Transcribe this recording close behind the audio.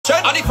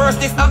And the first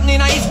this happening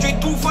in history.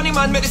 Two funny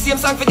man made the same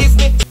song for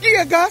Disney.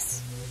 Gear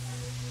gas.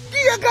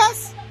 Gear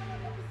gas.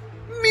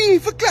 Me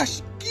for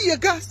clash. Gear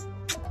gas.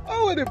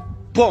 I want the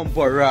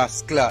bumper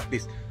ass clot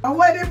this. I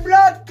want the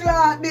blood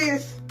clot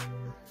this.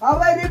 I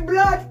want the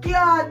blood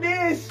clot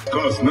this.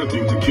 Costs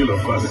nothing to kill a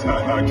fast.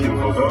 I kill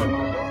for fun.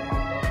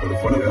 For the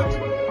fun of that.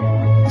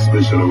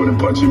 Especially when I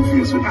punch him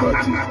face with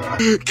party.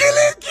 Kill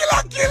him, kill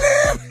him. Kill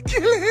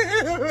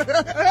him.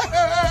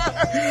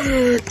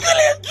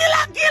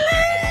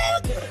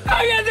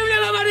 Había subido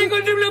la mano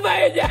con triple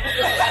para ella.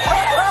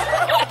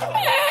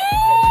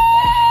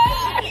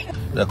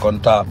 They can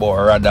talk about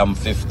a random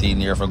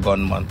 15 year for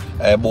gunman.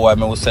 Hey boy, I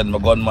will send my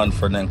gunman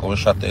for them come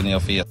shot in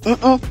your face.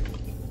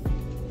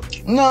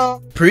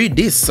 No. Pre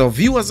this, so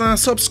viewers and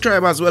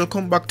subscribers,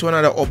 welcome back to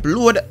another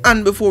upload.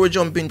 And before we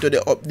jump into the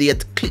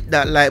update, click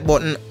that like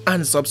button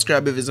and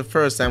subscribe if it's the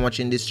first time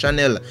watching this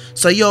channel.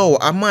 So yo,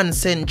 a man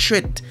sent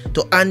threat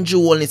to Andrew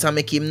Holness and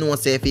make him know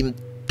say if him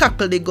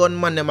tackle the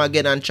gunman them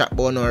again and chat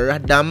about no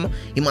radam,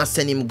 he must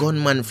send him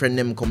gunman friend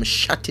them come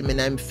shot him in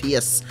him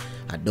face.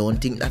 I don't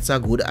think that's a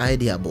good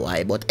idea,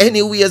 boy. But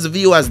anyways,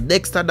 viewers,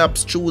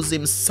 Dexta choose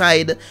him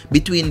side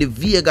between the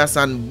Vegas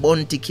and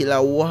Bounty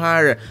Killer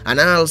war, and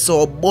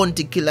also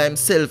Bounty Killer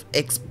himself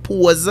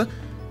expose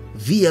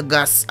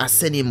Vegas. I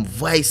send him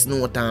voice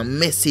note and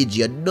message.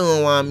 You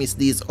don't want to miss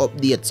these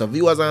updates. So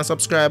viewers and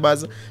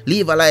subscribers,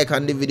 leave a like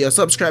on the video,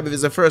 subscribe if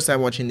it's the first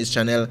time watching this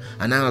channel,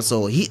 and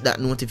also hit that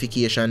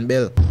notification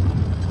bell.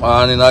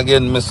 And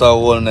again, Mr.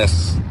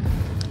 Holness.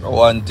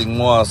 One thing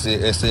more say,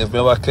 if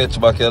you ever catch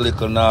back a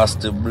little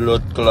nasty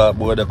blood clot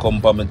boy they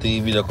come on my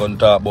TV, they can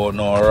talk about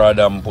no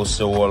random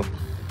pussy hole.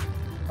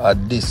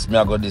 At this, me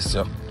I go this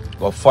year.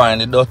 Go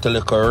find the dirty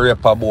little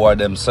raper boy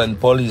them, send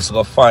police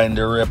go find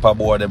the raper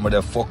boy them where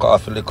they fuck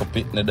off the little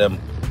pitney them.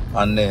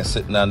 And then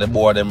sitting on the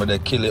board them where they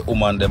kill the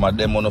woman them and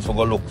them wanna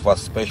go look for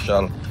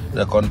special.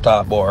 They can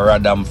talk about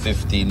random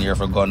 15 year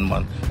for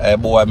gunman. Hey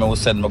boy, I will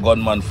send my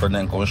gunman for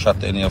them come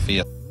shot in your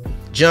face.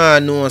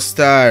 John no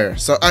star.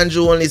 So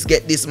Andrew Holness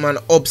get this man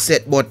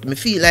upset, but me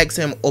feel like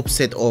I'm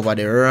upset over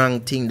the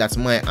wrong thing. That's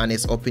my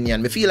honest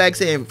opinion. Me feel like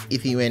saying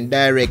if he went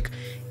direct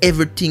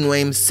everything what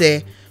him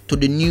say to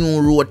the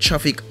new road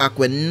traffic act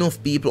when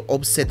enough people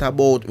upset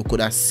about, we could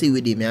have see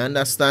with him, you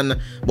understand?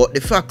 But the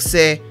fact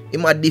say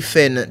him a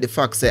defend the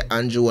fact say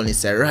Andrew Holness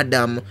say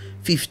radam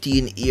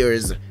 15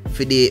 years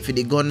for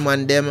the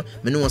gunman them.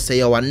 Me know say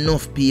you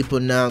enough people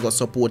now go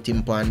support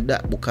him on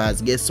that,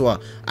 because guess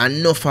what?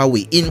 Enough of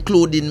we,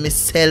 including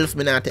myself,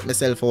 me not take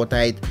myself out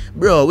tight.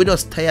 Bro, we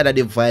just tired of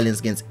the violence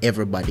against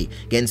everybody,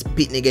 against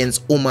pitney,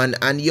 against woman,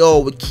 and yo,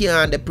 we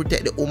can't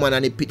protect the woman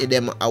and the pitney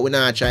them. I will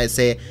not try to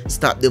say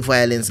stop the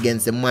violence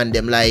against the man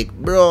them. Like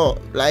bro,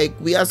 like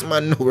we as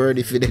man no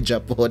worthy for the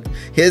drop out.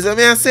 Here's what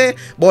I say,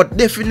 but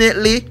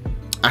definitely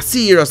a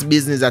serious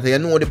business that you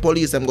know the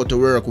police them go to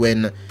work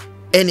when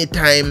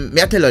anytime.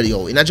 Me I tell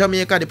you, in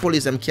Jamaica the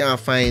police them can't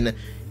find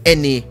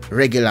any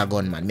regular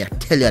gunman. Me I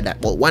tell you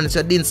that. But once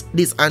you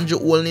this Andrew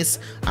Holness,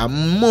 a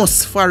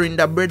must foreign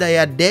the brother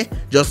you there,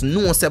 just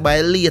know say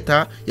by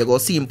later you go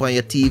see him on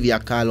your TV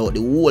and call out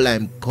the whole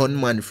time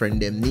gunman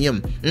friend them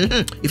name.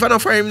 If I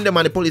don't find him, them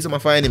and the police I'm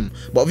find him.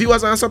 But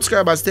viewers and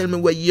subscribers, tell me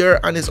what your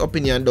honest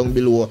opinion down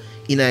below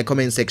in the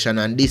comment section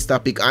on this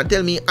topic, and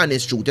tell me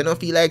honest truth. You don't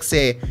feel like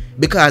say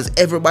because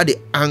everybody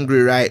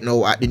angry right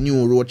now at the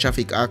new road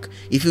traffic act,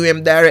 if you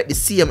direct the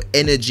same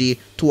energy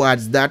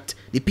towards that,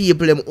 the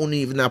people them only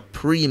even a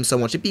Pree him so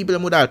much, the people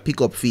them would all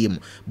pick up for him.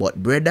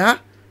 But brother,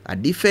 I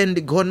defend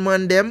the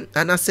gunman them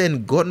and I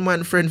send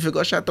gunman friend for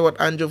go shut out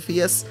Andrew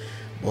face.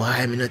 Boy,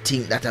 I mean, I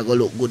think that I go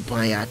look good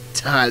for you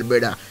at all,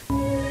 brother.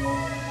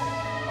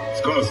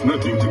 It costs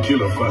nothing to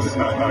kill a fast.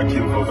 I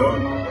kill for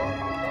fun.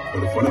 For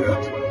the fun of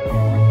that.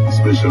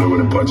 Especially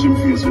when I punch him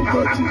face with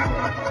party.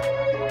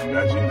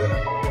 Imagine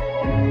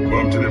that.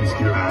 Bump to them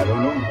scared. I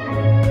don't know.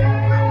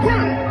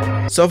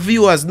 So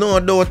viewers, no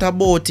doubt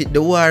about it,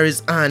 the war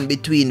is on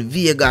between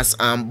Vegas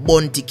and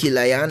Bounty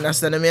Killer, you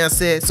understand what I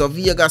say? So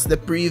Vegas the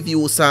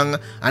preview song,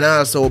 and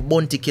also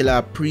Bounty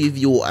Killer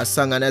preview a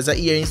song, and as I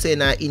hear him say in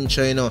the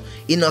intro, you know,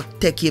 he not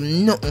take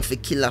him nothing for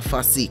Killer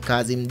fussy,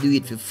 cause him do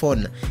it for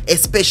fun,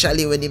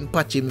 especially when him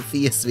patch him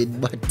face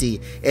with Batty.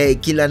 Hey,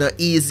 Killer no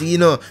easy, you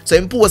know. So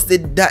him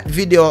posted that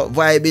video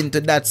vibe into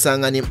that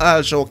song, and him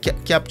also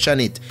caption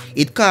it.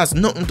 It costs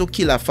nothing to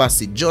Killer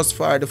fussy, just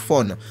for the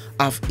fun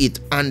of it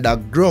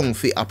underground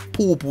for a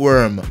poop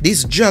worm.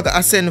 This jug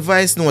I send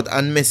voice note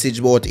and message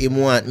about him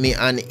want me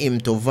and him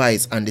to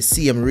voice and the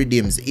same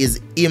rhythms is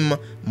him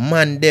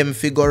man them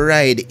figure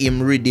ride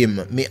him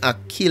rhythm. Me I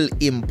kill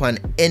him pan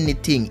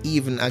anything,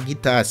 even a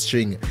guitar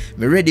string.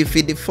 Me ready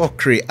for the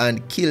fuckery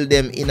and kill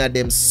them in a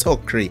them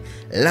suckery.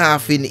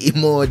 Laughing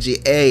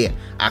emoji, hey.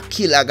 A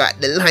killer got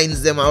the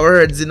lines them a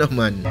words, you know,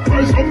 man.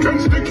 Rise up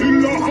against the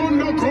killer,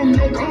 Honda come, you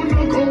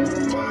can't come.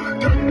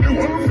 Take the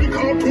one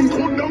figure, to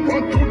the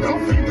what to the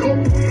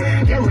figure.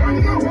 You run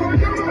the whole,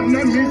 you run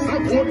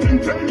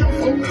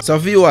So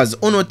viewers,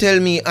 uno tell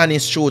me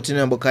honest truth, you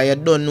know, because you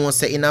don't know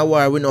say in a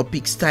war we no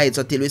pick sides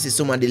until we see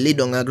somebody lay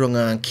down a ground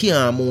and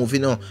can't move, you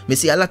know. Me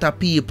see a lot of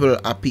people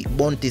a pick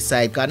Bounty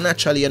side, because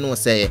naturally you know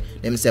say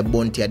them say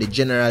Bounty are the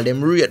general,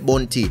 them rate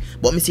Bounty.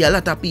 But me see a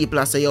lot of people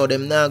I say yo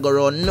them nah go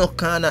around no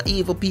kind of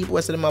evil people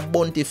I say them are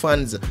Bounty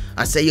fans.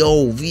 I say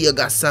yo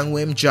Vegas song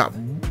when him drop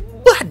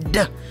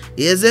bad.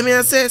 You see me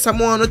I say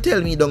someone to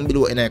tell me down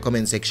below in the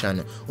comment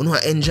section. You know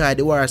enjoy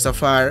the war so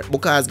far,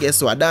 because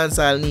guess what,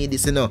 dancehall need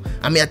this, you know.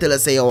 And me I tell you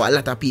say yo a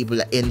lot of people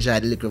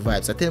enjoy the little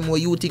vibes. So tell me what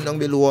you think down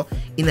below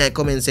in the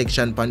comment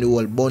section on the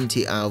whole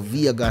Bounty and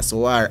Vegas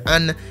war.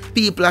 And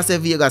people say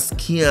Vegas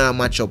can't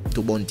match up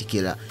to Bounty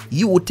Killer.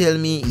 You tell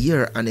me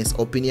your honest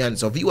opinion.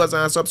 So viewers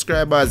and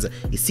subscribers,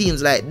 it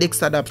seems like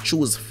Dexta Daps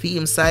choose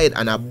film side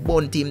and a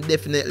Bounty him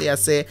definitely I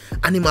say,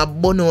 and him a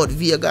burn out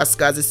Vegas,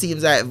 because it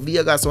seems like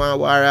Vegas want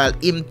war all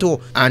him too.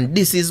 And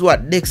this is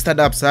what Dexta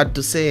Daps had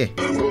to say.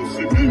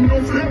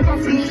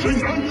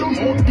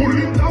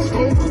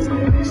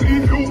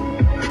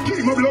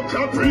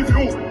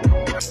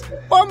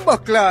 Bomba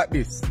clock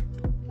this.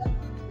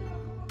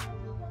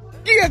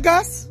 Gear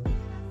gas.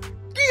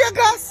 Gear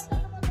gas.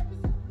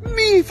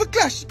 Me for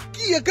clash.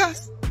 Gear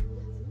gas.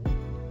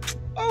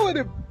 Oh,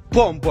 the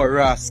bumper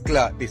ass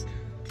clock this.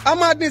 A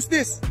madness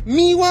this.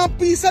 Me want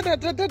piece of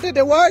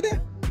the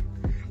word.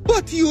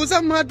 But you's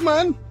a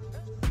madman.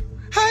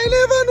 I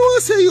never know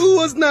say you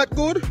was not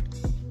good.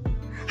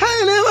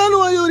 I never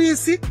know you is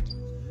sick.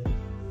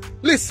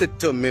 Listen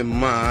to me,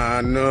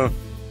 man.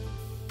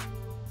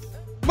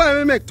 Why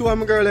me make two of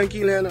my girl and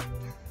kill her?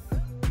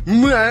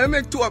 Why me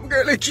make two of my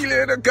girl and kill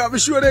her? Because I'm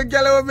sure the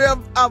girl over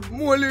have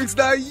more lyrics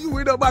than you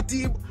with a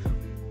body.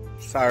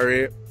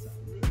 Sorry.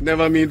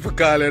 Never mean for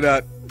call her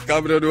that.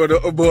 Come to do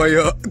the boy.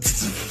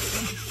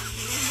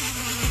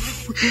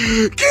 Kill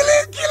him,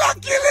 kill him,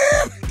 kill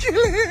him,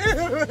 kill him.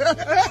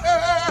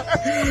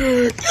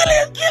 Kill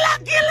him, kill him,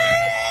 kill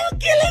him,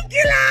 kill him,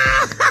 kill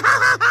him.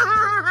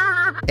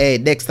 Hey,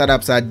 Dexta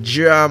Daps a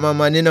drama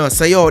man, you know.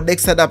 So yo,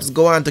 Dexta Daps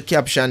go on to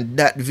caption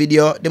that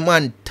video. The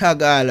man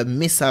tag all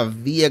Mr.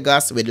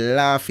 Vegas with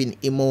laughing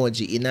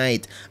emoji in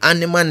it.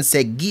 And the man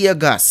say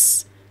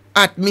Vegas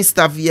at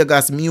Mr.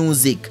 Vegas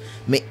music.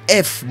 Me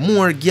F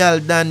more girl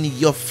than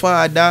your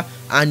father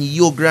and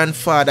your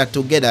grandfather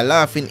together.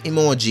 Laughing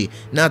emoji.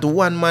 Not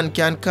one man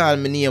can call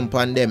me name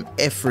upon them.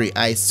 Free,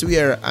 I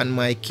swear on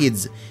my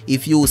kids.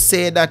 If you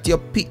say that you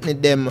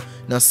picnic them,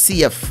 no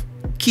safe.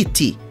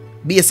 Kitty.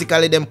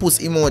 Basically, them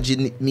pussy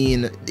emoji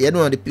mean, you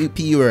know the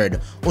P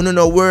word. You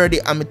know worthy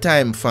of my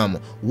time fam.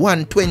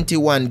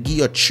 121 give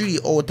you 3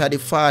 out of the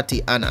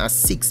 40 and a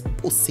 6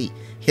 pussy.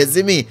 You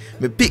see me?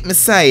 Me pick my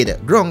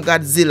side. Ground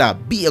Godzilla,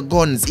 beer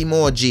guns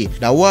emoji.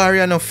 The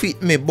warrior no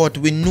fit me, but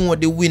we know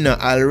the winner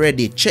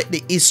already. Check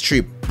the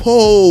history.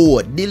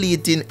 Po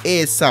deleting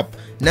ASAP.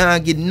 Nah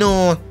give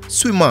no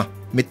swimmer.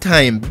 Me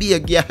time be a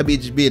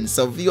garbage bin.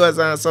 So viewers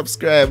and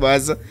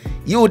subscribers,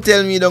 you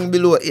tell me down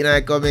below in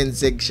the comment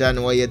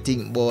section what you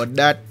think about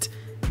that.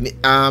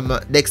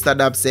 Dexta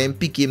Daps saying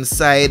pick him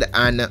side,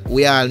 and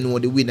we all know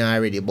the winner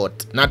already,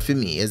 but not for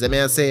me. As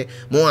I say, I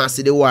want to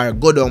see the war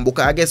go down,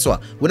 because guess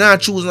what? We not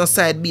choose no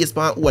side based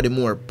on who are the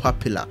more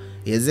popular.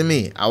 You see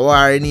me? I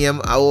war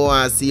name, I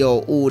want to see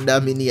who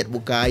dominate,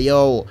 because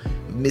yo,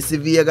 Mr.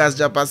 Vegas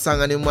drop a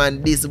song and the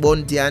man this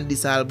Bounty and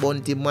this all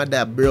Bounty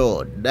mother,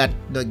 bro. That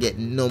no get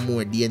no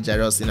more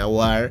dangerous in a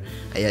war.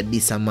 And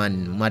this a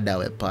man mother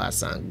will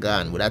pass and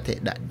gone. Would I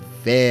take that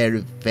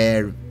very,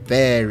 very,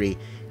 very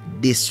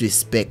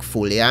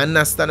disrespectful? You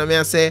understand what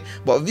I say?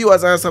 But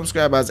viewers and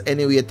subscribers,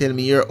 anyway, tell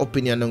me your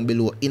opinion down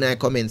below in the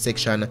comment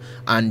section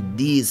on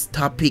these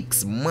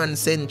topics. Man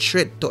send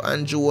threat to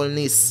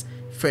Holness.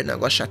 Friend I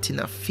got shot in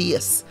the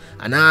face.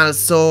 And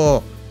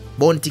also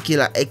Bounty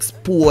Killer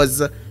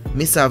expose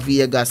Mr.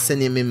 Vegas,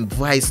 send him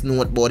voice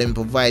note about him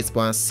for voice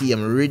and see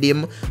him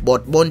redeem.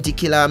 But Bounty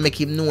Killer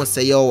make him know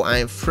say yo,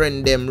 I'm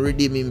friend them,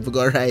 redeem him for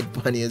go ride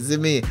pan, you see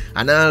me?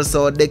 And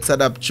also Dexta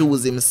Daps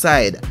choose him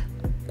side.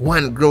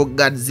 One Ground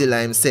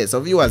Godzilla him say. So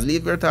viewers,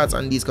 leave your thoughts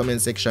on this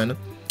comment section.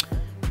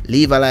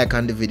 Leave a like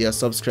on the video,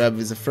 subscribe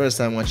if it's the first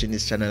time watching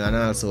this channel, and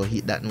also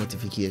hit that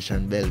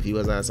notification bell.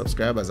 Viewers and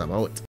subscribers, I'm out.